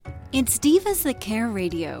It's Divas That Care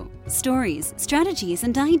Radio. Stories, strategies,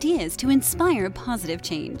 and ideas to inspire positive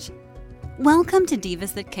change. Welcome to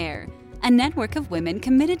Divas That Care, a network of women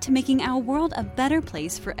committed to making our world a better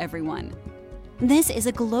place for everyone. This is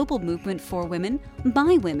a global movement for women,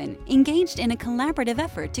 by women, engaged in a collaborative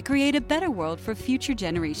effort to create a better world for future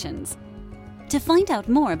generations. To find out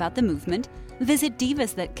more about the movement, visit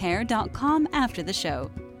divasthatcare.com after the show.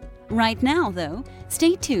 Right now, though,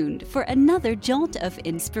 stay tuned for another jolt of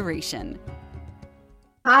inspiration.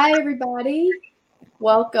 Hi, everybody.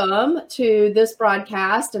 Welcome to this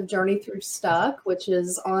broadcast of Journey Through Stuck, which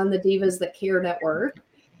is on the Divas That Care network.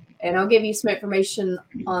 And I'll give you some information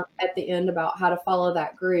at the end about how to follow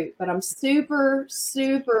that group. But I'm super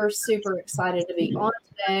excited to be on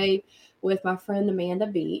today with my friend Amanda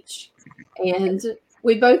Beach. And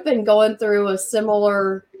we've both been going through a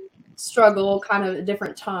similar struggle kind of at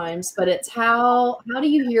different times, but it's how do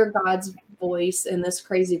you hear God's voice in this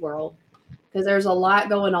crazy world? Because there's a lot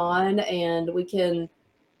going on, and we can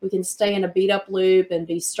stay in a beat up loop and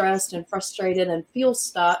be stressed and frustrated and feel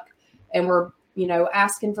stuck, and we're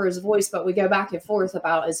asking for his voice, but we go back and forth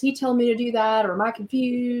about, is he telling me to do that, or am I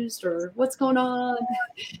confused, or what's going on?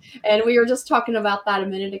 And we were just talking about that a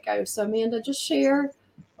minute ago. So Amanda, just share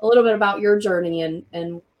a little bit about your journey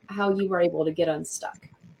and how you were able to get unstuck.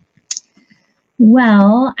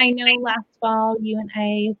 Well, I know last fall you and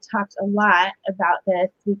I talked a lot about this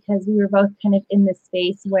because we were both kind of in this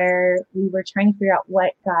space where we were trying to figure out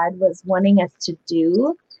what God was wanting us to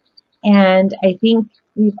do. And I think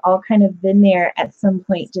we've all kind of been there at some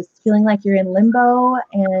point, just feeling like you're in limbo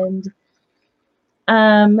and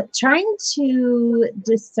trying to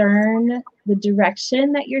discern the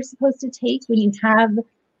direction that you're supposed to take when you have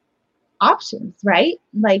options, right?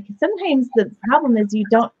 Like sometimes the problem is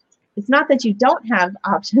it's not that you don't have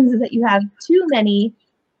options, it's that you have too many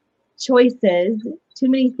choices, too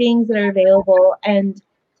many things that are available, and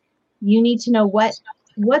you need to know where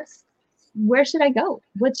should I go?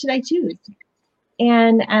 What should I choose?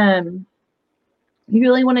 And you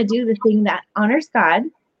really want to do the thing that honors God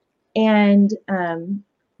and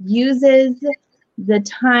uses the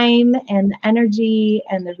time and the energy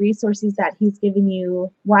and the resources that He's given you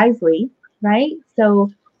wisely, right? So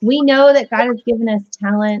we know that God has given us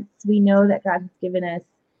talents. We know that God has given us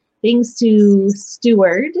things to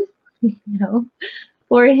steward,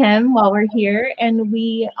 for Him while we're here. And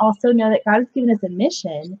we also know that God has given us a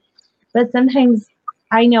mission. But sometimes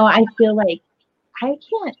I feel like I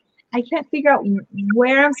can't figure out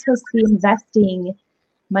where I'm supposed to be investing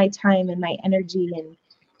my time and my energy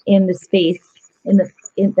in the space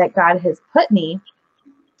that God has put me.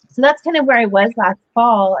 So that's kind of where I was last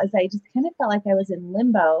fall, as I just kind of felt like I was in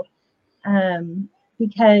limbo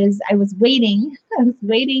because I was waiting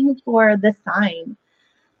for the sign,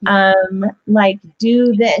 like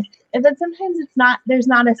do this. But sometimes there's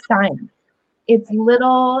not a sign. It's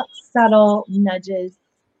little subtle nudges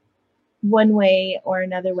one way or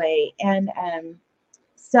another way. And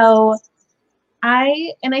so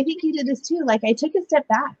I think you did this too. Like I took a step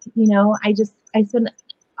back, I spent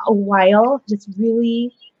a while just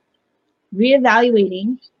really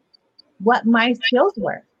reevaluating what my skills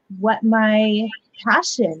were, what my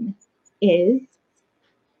passion is,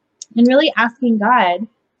 and really asking God,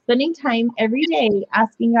 spending time every day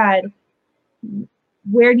asking God,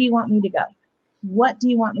 where do you want me to go? What do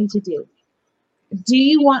you want me to do? Do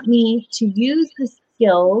you want me to use the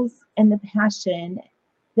skills and the passion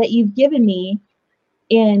that you've given me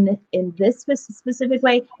in this specific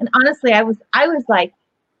way? And honestly, I was like,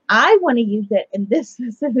 I want to use it in this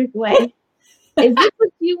specific way. Is this what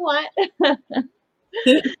you want?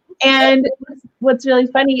 And what's really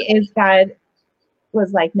funny is God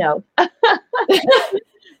was like, no,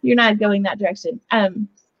 you're not going that direction. And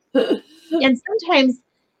sometimes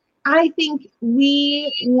I think we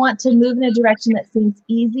want to move in a direction that seems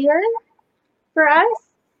easier for us.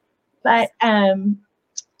 But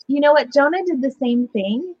you know what? Jonah did the same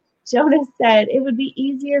thing. Jonah said, it would be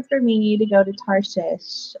easier for me to go to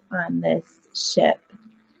Tarshish on this ship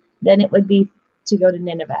than it would be to go to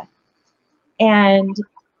Nineveh. And,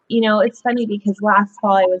 it's funny because last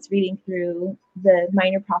fall I was reading through the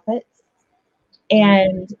Minor Prophets,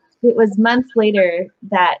 and it was months later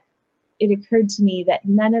that it occurred to me that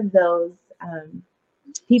none of those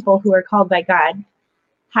people who are called by God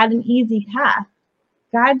had an easy path.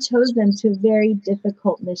 God chose them to a very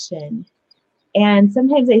difficult mission. And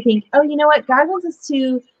sometimes I think, oh, you know what? God wants us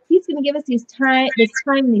to, He's going to give us this time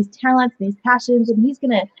and these talents and these passions, and He's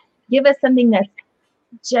going to give us something that's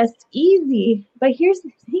just easy. But here's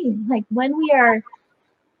the thing, like when we are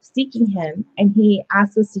seeking Him and He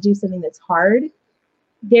asks us to do something that's hard,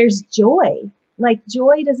 there's joy, like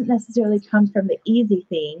joy doesn't necessarily come from the easy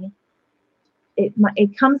thing.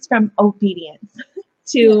 It comes from obedience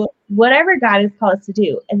to whatever God has called us to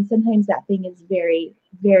do. And sometimes that thing is very,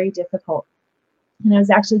 very difficult. And I was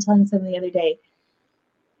actually telling someone the other day,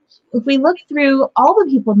 if we look through all the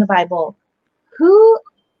people in the Bible, who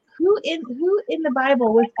in the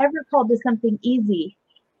Bible was ever called to something easy?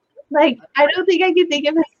 Like, I don't think I can think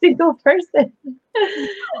of a single person.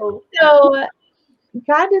 So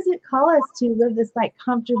God doesn't call us to live this like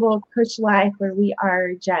comfortable cush life where we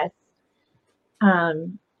are just,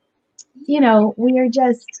 we are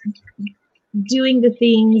just doing the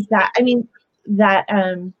things that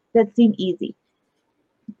seem easy.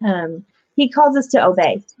 He calls us to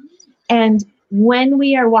obey. And when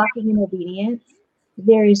we are walking in obedience,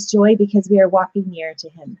 there is joy because we are walking nearer to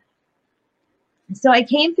him. So I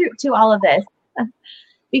came through to all of this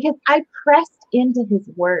because I pressed into his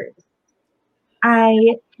word.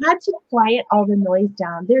 I had to quiet all the noise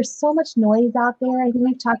down. There's so much noise out there. I think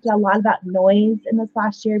we've talked a lot about noise in this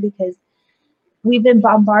last year because we've been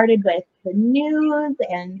bombarded with the news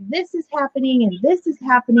and this is happening and this is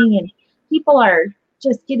happening. And people are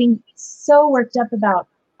just getting so worked up about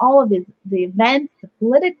all of the events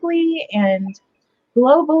politically and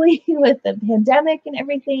globally with the pandemic and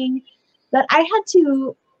everything, that I had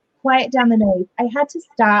to quiet down the noise. I had to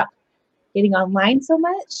stop getting online so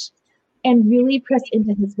much and really press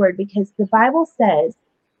into his word, because the Bible says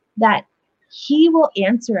that he will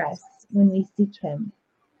answer us when we seek him.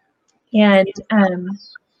 And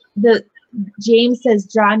the James says,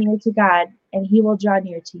 draw near to God and he will draw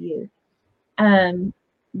near to you.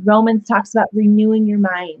 Romans talks about renewing your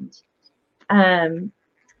mind.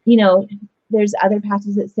 There's other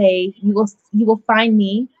passages that say you will find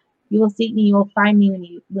me, you will seek me, you will find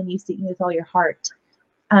me when you seek me with all your heart.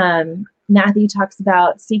 Matthew talks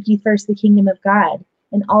about seek ye first the kingdom of God,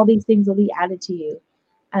 and all these things will be added to you.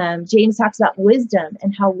 James talks about wisdom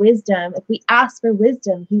and how wisdom, if we ask for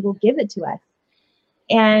wisdom, he will give it to us.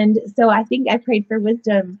 And so I think I prayed for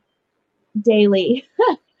wisdom daily,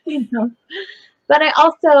 but I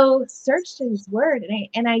also searched in his word,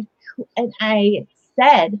 and I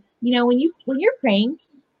said, when you're praying,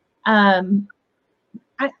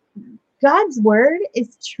 God's word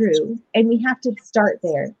is true, and we have to start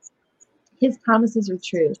there. His promises are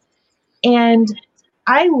true. And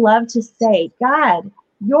I love to say, God,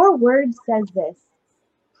 your word says this.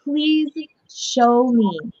 Please show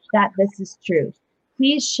me that this is true.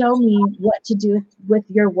 Please show me what to do with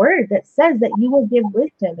your word that says that you will give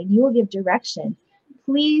wisdom and you will give direction.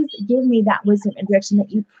 Please give me that wisdom and direction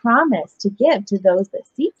that you promise to give to those that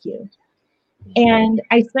seek you. And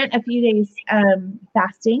I spent a few days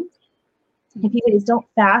fasting. If you guys don't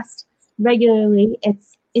fast regularly,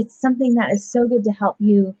 it's something that is so good to help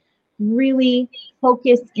you really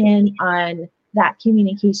focus in on that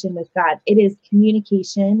communication with God. It is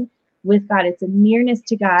communication with God. It's a nearness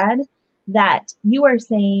to God that you are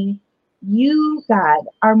saying, you, God,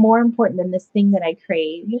 are more important than this thing that I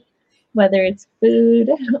crave, whether it's food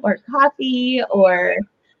or coffee or,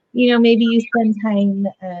 maybe you spend time,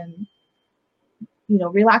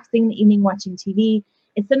 relaxing in the evening, watching TV.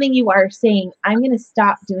 It's something you are saying, I'm going to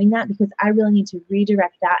stop doing that because I really need to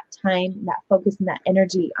redirect that time, that focus, and that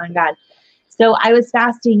energy on God. So I was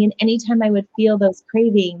fasting, and anytime I would feel those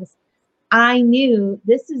cravings, I knew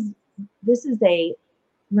this is a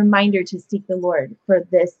reminder to seek the Lord for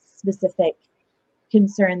this specific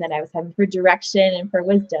concern that I was having, for direction and for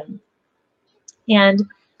wisdom. And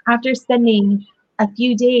after spending a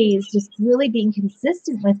few days just really being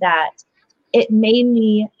consistent with that, it made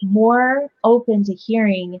me more open to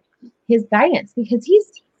hearing his guidance, because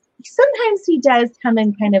sometimes he does come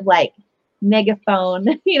in kind of like megaphone,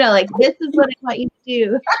 like, this is what I want you to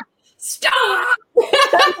do. Stop!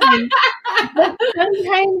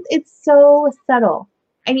 Sometimes it's so subtle,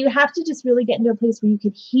 and you have to just really get into a place where you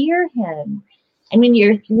could hear him. And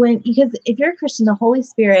because if you're a Christian, the Holy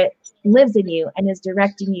Spirit lives in you and is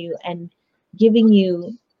directing you and giving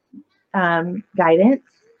you guidance.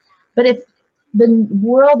 But if the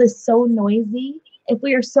world is so noisy, if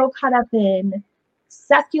we are so caught up in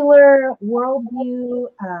secular worldview,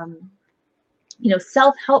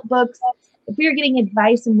 self-help books, if we are getting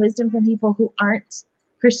advice and wisdom from people who aren't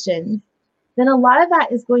Christians, then a lot of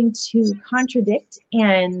that is going to contradict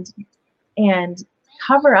and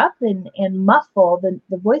cover up and muffle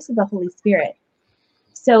the voice of the Holy Spirit.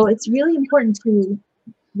 So it's really important to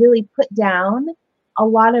really put down a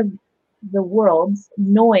lot of the world's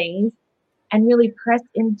noise and really press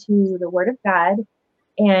into the Word of God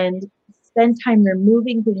and spend time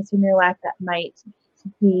removing things from your life that might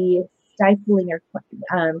be stifling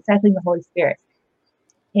the Holy Spirit.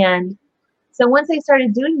 And So once I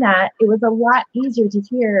started doing that, it was a lot easier to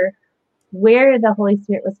hear where the Holy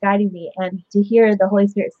Spirit was guiding me, and to hear the Holy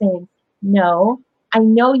Spirit saying, no, I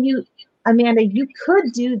know you, Amanda, you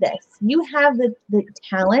could do this. You have the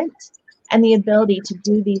talent and the ability to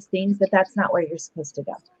do these things, but that's not where you're supposed to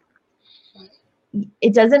go.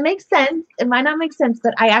 It doesn't make sense. It might not make sense,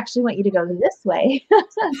 but I actually want you to go this way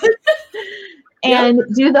and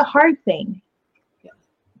do the hard thing. Yeah.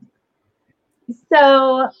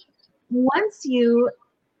 So once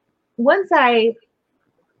I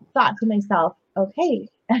thought to myself, okay,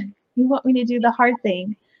 you want me to do the hard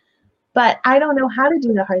thing, but I don't know how to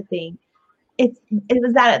do the hard thing. It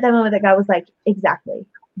was that at that moment that God was like, exactly,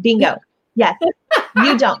 bingo. Yes,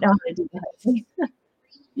 you don't know how to do the hard thing.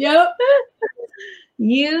 Yep.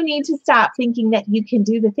 You need to stop thinking that you can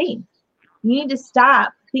do the thing. You need to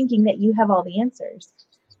stop thinking that you have all the answers.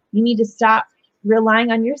 You need to stop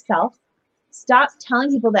relying on yourself. Stop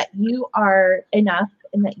telling people that you are enough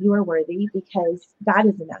and that you are worthy, because God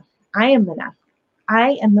is enough. I am enough.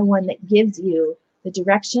 I am the one that gives you the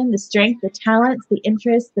direction, the strength, the talents, the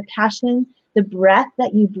interest, the passion, the breath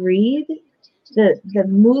that you breathe, the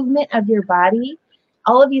movement of your body.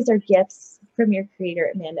 All of these are gifts from your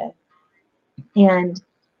Creator, Amanda. And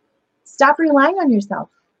stop relying on yourself.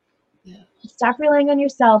 Yeah. Stop relying on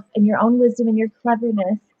yourself and your own wisdom and your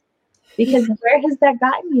cleverness, because where has that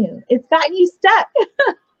gotten you? It's gotten you stuck.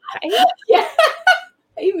 Right? Yeah.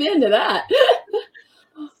 Amen to that.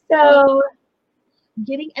 So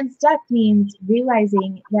getting unstuck means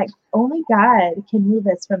realizing that only God can move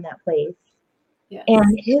us from that place. Yes.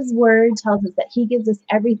 And His word tells us that He gives us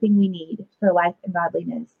everything we need for life and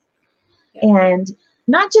godliness. Yeah. And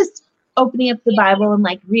not just opening up the Bible and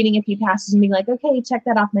like reading a few passages and being like, okay, check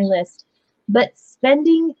that off my list, but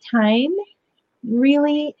spending time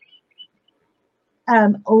really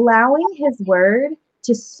allowing His word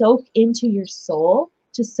to soak into your soul,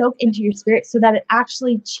 to soak into your spirit, so that it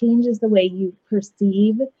actually changes the way you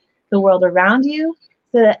perceive the world around you,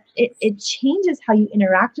 so that it changes how you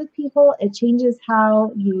interact with people. It changes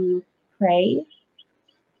how you pray.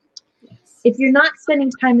 Yes. If you're not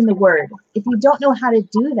spending time in the word, if you don't know how to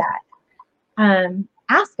do that,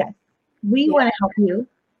 ask us. We want to help you.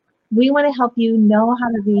 We want to help you know how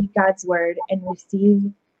to read God's word and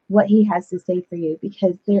receive what He has to say for you,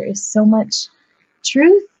 because there is so much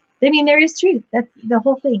truth. I mean, there is truth. That's the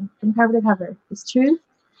whole thing from cover to cover. It's truth.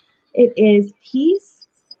 It is peace.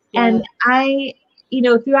 Yeah. And I,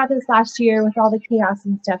 throughout this last year with all the chaos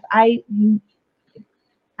and stuff, I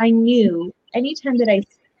knew anytime that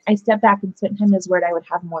I stepped back and spent time in His word, I would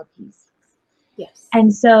have more peace. Yes.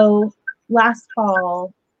 And so last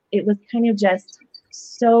fall, it was kind of just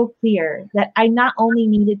so clear that I not only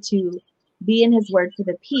needed to be in His word for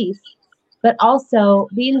the peace, but also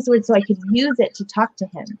be in His word so I could use it to talk to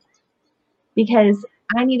Him, because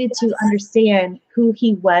I needed to understand who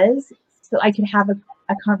He was so I could have a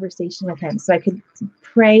conversation with Him, so I could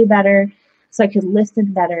pray better, so I could listen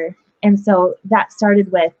better. And so that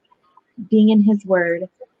started with being in His word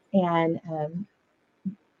and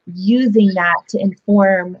using that to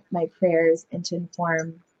inform my prayers and to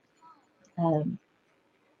inform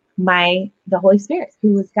the Holy Spirit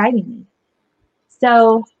who was guiding me.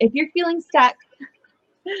 So if you're feeling stuck,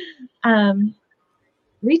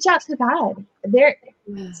 reach out to God.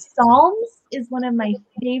 Psalms is one of my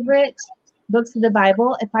favorite books of the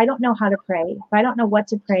Bible. If I don't know how to pray, if I don't know what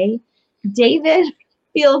to pray, David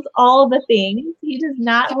feels all the things. He does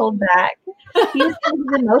not hold back. He's in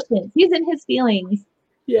his emotions. He's in his feelings.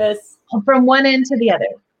 Yes. From one end to the other.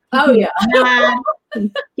 Oh, He's yeah. mad,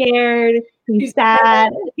 he's scared, he's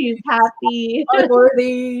sad, he's happy.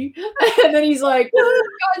 Unworthy. And then he's like, oh,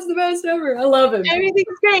 God's the best ever. I love Him.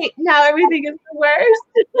 Everything's great. Now everything is the worst.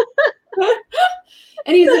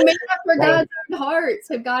 And He's a man after God's own heart.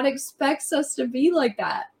 So God expects us to be like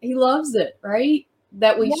that. He loves it, right?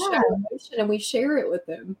 That we show emotion and we share it with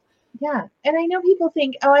Him. Yeah. And I know people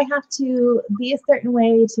think, oh, I have to be a certain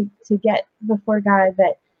way to get before God,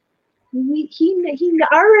 but he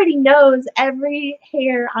already knows every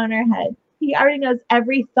hair on our head. He already knows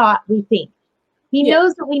every thought we think. He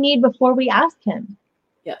knows what we need before we ask Him.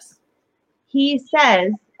 Yes. He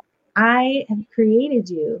says, I have created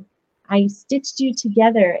you. I stitched you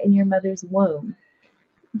together in your mother's womb.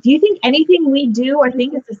 Do you think anything we do or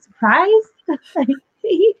think is a surprise?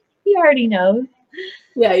 he already knows.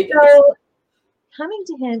 Yeah, He does. So coming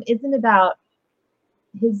to Him isn't about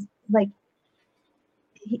His,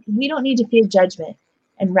 we don't need to fear judgment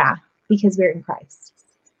and wrath because we're in Christ.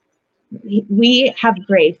 We have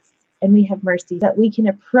grace and we have mercy that we can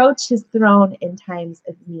approach His throne in times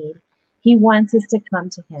of need. He wants us to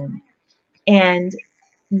come to Him. And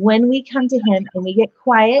when we come to him and we get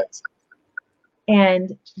quiet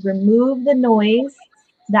and remove the noise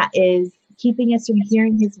that is keeping us from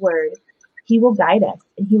hearing his word, he will guide us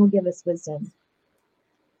and he will give us wisdom.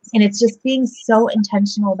 And it's just being so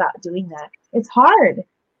intentional about doing that. It's hard.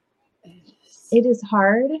 It is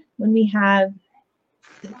hard when we have,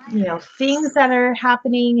 things that are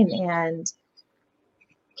happening and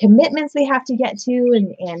commitments we have to get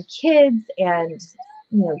to and kids and,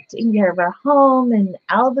 taking care of our home and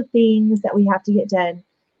all the things that we have to get done.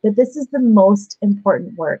 But this is the most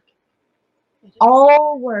important work.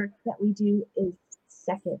 All work that we do is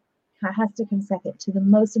second, has to come second to the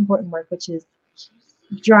most important work, which is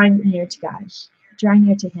drawing near to God, drawing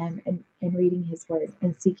near to him and reading his word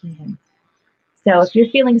and seeking him. So if you're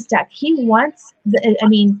feeling stuck, he wants, I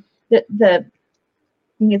think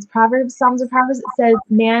it's Psalms of Proverbs, it says,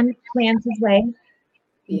 man plans his way,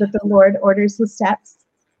 but the Lord orders his steps.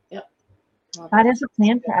 Yep. God has a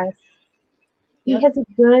plan for us. He has a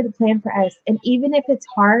good plan for us. And even if it's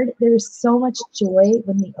hard, there's so much joy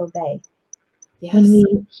when we obey. Yes. When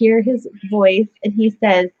we hear his voice and he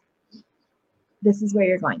says, this is where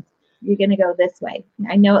you're going. You're going to go this way.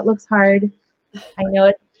 I know it looks hard. I know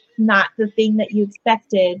it's not the thing that you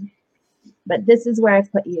expected, but this is where I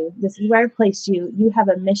put you. This is where I placed you. You have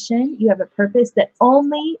a mission. You have a purpose that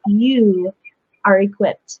only you are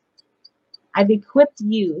equipped. I've equipped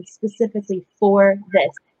you specifically for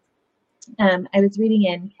this. I was reading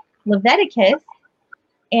in Leviticus,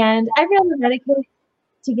 and I read Leviticus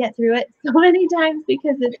to get through it so many times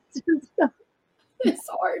because it's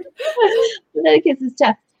hard. Leviticus is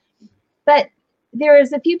tough. But there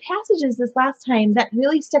was a few passages this last time that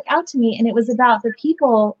really stuck out to me, and it was about the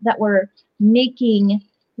people that were making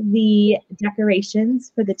the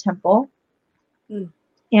decorations for the temple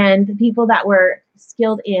and the people that were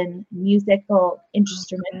skilled in musical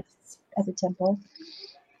instruments at the temple.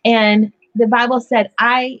 And the Bible said,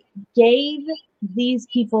 I gave these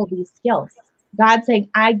people these skills. God saying,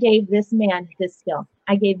 I gave this man this skill.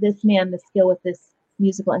 I gave this man the skill with this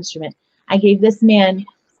musical instrument. I gave this man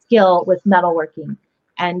skill with metalworking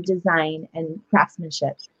and design and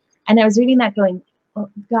craftsmanship. And I was reading that going, oh,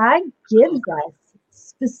 God gives us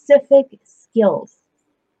specific skills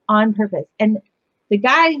on purpose. And the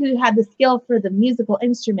guy who had the skill for the musical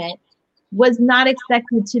instrument was not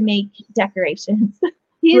expected to make decorations.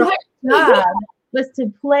 His job was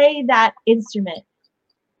to play that instrument.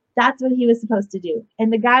 That's what he was supposed to do.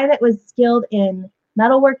 And the guy that was skilled in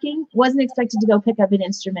metalworking wasn't expected to go pick up an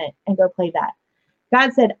instrument and go play that.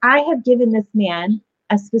 God said, I have given this man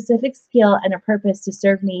a specific skill and a purpose to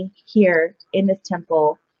serve me here in this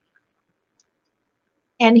temple.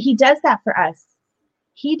 And he does that for us.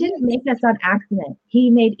 He didn't make us on accident.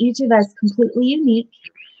 He made each of us completely unique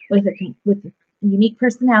with a unique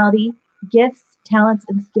personality, gifts, talents,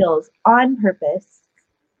 and skills on purpose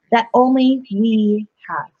that only we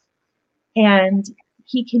have. And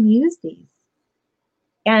he can use these.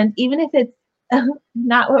 And even if it's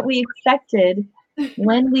not what we expected,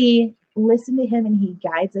 when we listen to him and he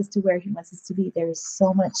guides us to where he wants us to be, there's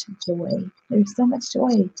so much joy. There's so much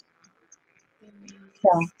joy.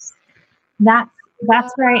 So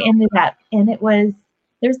that's where I ended up. And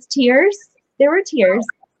there's tears. There were tears.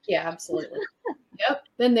 Yeah, absolutely. Yep,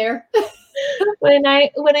 been there. when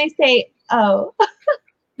I say, oh,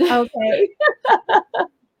 okay. But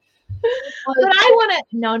I want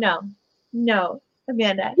to, no,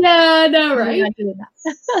 Amanda. Yeah, no, right? I'm not doing that.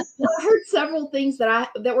 Well, I heard several things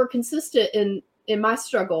that were consistent in my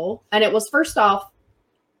struggle. And it was, first off,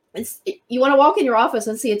 you want to walk in your office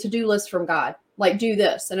and see a to-do list from God. Like, do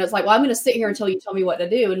this. And it's like, well, I'm going to sit here until you tell me what to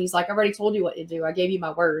do. And he's like, I've already told you what to do. I gave you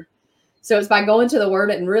my word. So it's by going to the word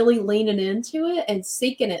and really leaning into it and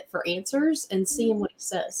seeking it for answers and seeing what he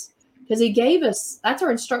says. Because he gave us, that's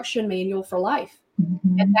our instruction manual for life.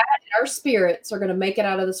 Mm-hmm. And that and our spirits are going to make it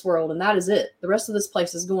out of this world. And that is it. The rest of this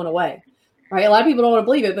place is going away. Right? A lot of people don't want to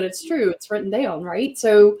believe it, but it's true. It's written down. Right?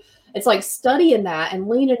 So it's like studying that and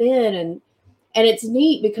leaning in. And it's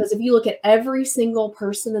neat because if you look at every single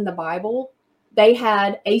person in the Bible, they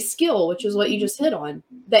had a skill, which is what you just hit on.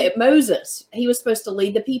 That Moses, he was supposed to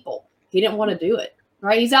lead the people. He didn't want to do it,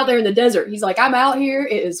 right? He's out there in the desert. He's like, I'm out here.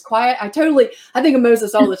 It is quiet. I think of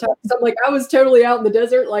Moses all the time. So I'm like, I was totally out in the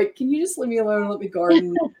desert. Like, can you just leave me alone and let me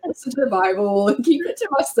garden, listen to the Bible and keep it to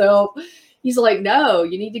myself? He's like, no,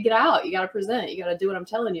 you need to get out. You got to present. You got to do what I'm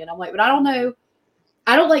telling you. And I'm like, but I don't know.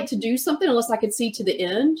 I don't like to do something unless I can see to the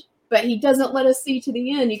end, but he doesn't let us see to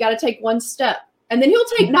the end. You got to take one step and then he'll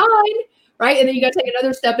take 9. Right. And then you got to take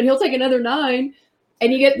another step and he'll take another 9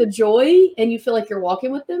 and you get the joy and you feel like you're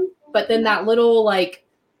walking with them. But then that little, like,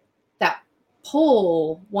 that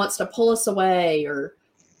pull wants to pull us away or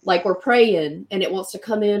like we're praying and it wants to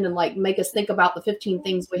come in and like make us think about the 15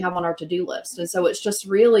 things we have on our to-do list. And so it's just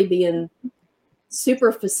really being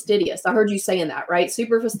super fastidious. I heard you saying that, right?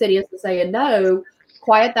 Super fastidious and saying, no,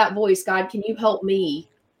 quiet that voice. God, can you help me?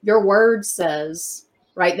 Your word says,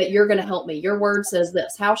 right, that you're going to help me. Your word says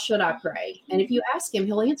this. How should I pray? And if you ask him,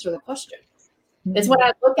 he'll answer the question. It's when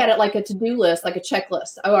I look at it like a to-do list, like a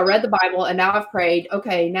checklist. Oh, I read the Bible and now I've prayed.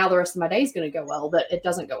 Okay, now the rest of my day is going to go well, but it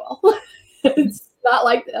doesn't go well. It's not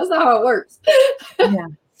like that's not how it works. Yeah.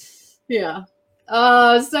 Yeah.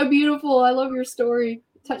 Oh, it's so beautiful. I love your story.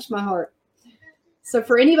 It touched my heart. So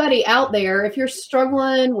for anybody out there, if you're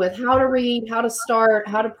struggling with how to read, how to start,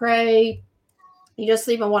 how to pray, you just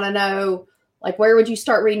even want to know, like, where would you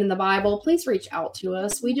start reading the Bible? Please reach out to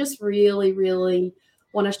us. We just really, really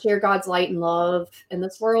want to share God's light and love. And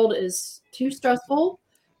this world is too stressful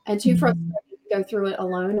and too frustrating to go through it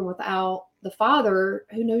alone and without the Father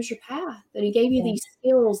who knows your path. And he gave you these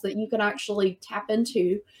skills that you can actually tap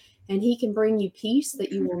into, and he can bring you peace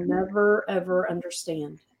that you will never, ever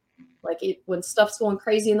understand. Like when stuff's going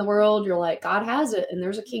crazy in the world, you're like, God has it. And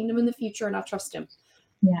there's a kingdom in the future and I trust him.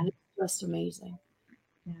 Yeah. And it's just amazing.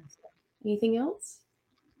 Yeah. Anything else?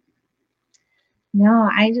 No,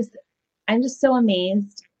 I'm just so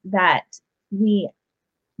amazed that we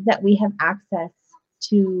have access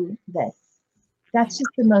to this. That's just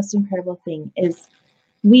the most incredible thing is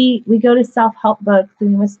we go to self-help books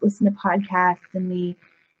and we listen to podcasts and we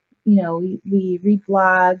read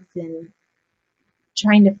blogs and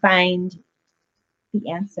trying to find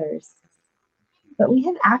the answers. But we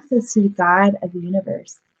have access to the God of the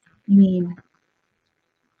universe. I mean,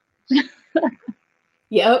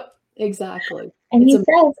 yep, exactly. And he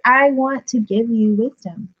says, I want to give you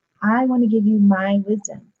wisdom. I want to give you my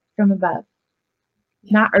wisdom from above,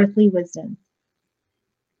 not earthly wisdom.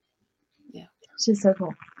 Yeah. It's just so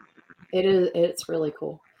cool. It is. It's really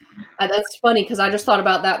cool. That's funny because I just thought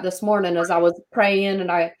about that this morning as I was praying, and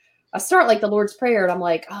I start like the Lord's Prayer and I'm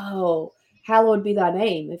like, oh, hallowed be thy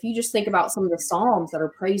name. If you just think about some of the Psalms that are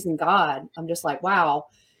praising God, I'm just like, wow.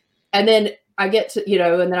 And then I get to,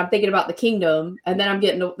 and then I'm thinking about the kingdom, and then I'm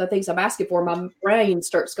getting the things I'm asking for. My brain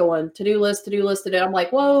starts going to-do list. I'm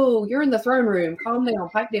like, whoa, you're in the throne room. Calm down,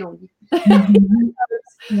 pipe down.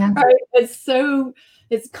 Yeah. Right?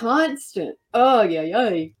 It's constant. Oh,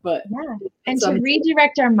 yeah. But and to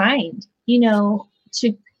redirect our mind, to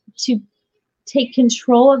take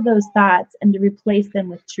control of those thoughts and to replace them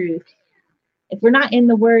with truth. If we're not in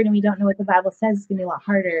the word and we don't know what the Bible says, it's going to be a lot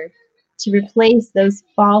harder to replace those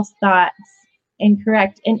false thoughts and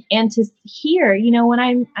correct and to hear, when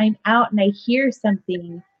I'm out and I hear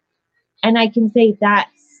something and I can say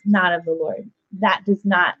that's not of the Lord. That's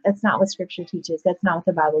not what scripture teaches. That's not what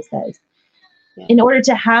the Bible says. Yeah. In order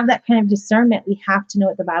to have that kind of discernment, we have to know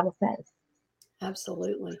what the Bible says.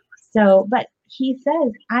 Absolutely. So, but he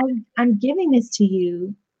says, I'm giving this to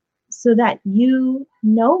you so that you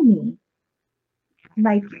know me.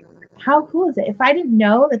 Like, how cool is it? If I didn't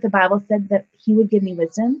know that the Bible said that he would give me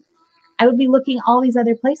wisdom, I would be looking all these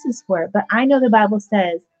other places for it. But I know the Bible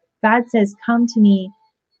says, God says, come to me,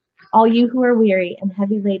 all you who are weary and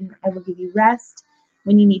heavy laden, I will give you rest.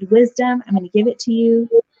 When you need wisdom, I'm going to give it to you.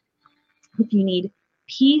 If you need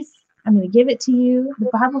peace, I'm going to give it to you. The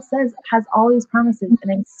Bible says it has all these promises,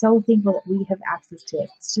 and I'm so thankful that we have access to it.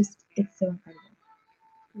 It's so incredible.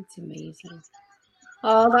 It's amazing.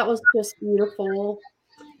 Oh, that was just beautiful.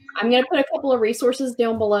 I'm going to put a couple of resources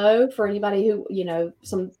down below for anybody who,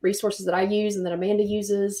 some resources that I use and that Amanda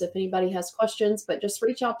uses if anybody has questions, but just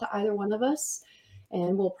reach out to either one of us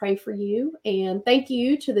and we'll pray for you. And thank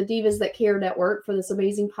you to the Divas That Care Network for this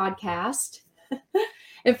amazing podcast.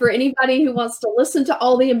 And for anybody who wants to listen to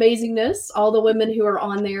all the amazingness, all the women who are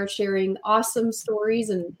on there sharing awesome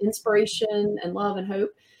stories and inspiration and love and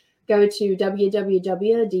hope, go to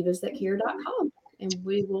www.divasthatcare.com and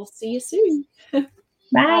we will see you soon.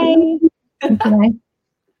 Bye.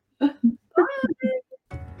 Bye.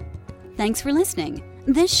 Thanks for listening.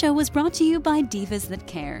 This show was brought to you by Divas That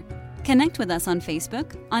Care. Connect with us on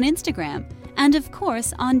Facebook, on Instagram, and of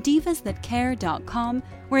course on divasthatcare.com,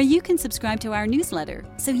 where you can subscribe to our newsletter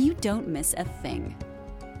so you don't miss a thing.